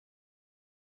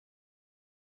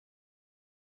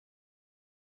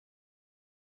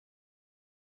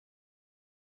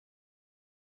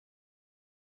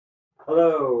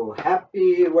Hello,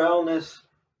 happy Wellness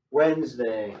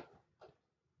Wednesday.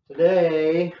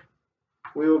 Today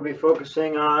we will be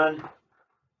focusing on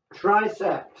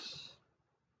triceps.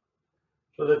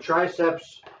 So the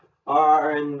triceps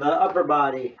are in the upper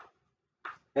body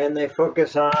and they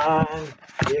focus on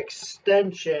the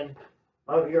extension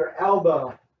of your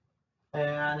elbow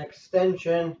and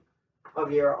extension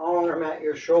of your arm at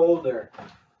your shoulder.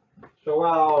 So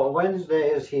while Wednesday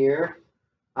is here,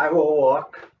 I will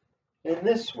walk in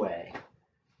this way.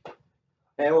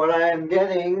 And what I am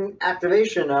getting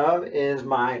activation of is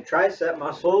my tricep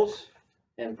muscles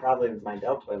and probably my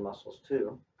deltoid muscles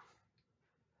too.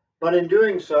 But in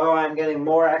doing so, I'm getting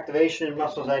more activation in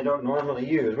muscles I don't normally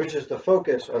use, which is the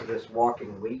focus of this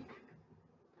walking week.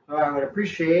 So I would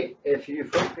appreciate if you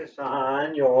focus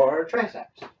on your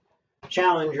triceps.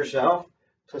 Challenge yourself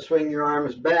to swing your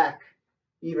arms back.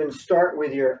 Even start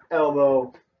with your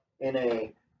elbow in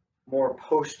a more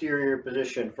posterior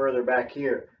position, further back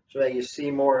here, so that you see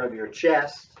more of your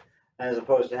chest as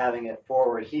opposed to having it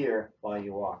forward here while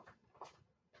you walk.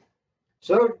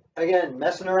 So again,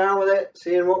 messing around with it,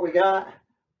 seeing what we got,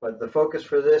 but the focus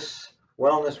for this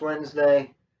Wellness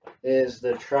Wednesday is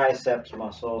the triceps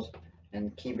muscles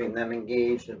and keeping them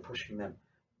engaged and pushing them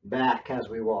back as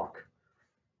we walk.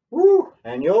 Woo!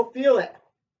 And you'll feel it.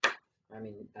 I don't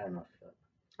know if you feel it.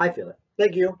 I feel it.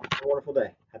 Thank you. Have a wonderful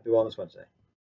day. Happy Wellness Wednesday.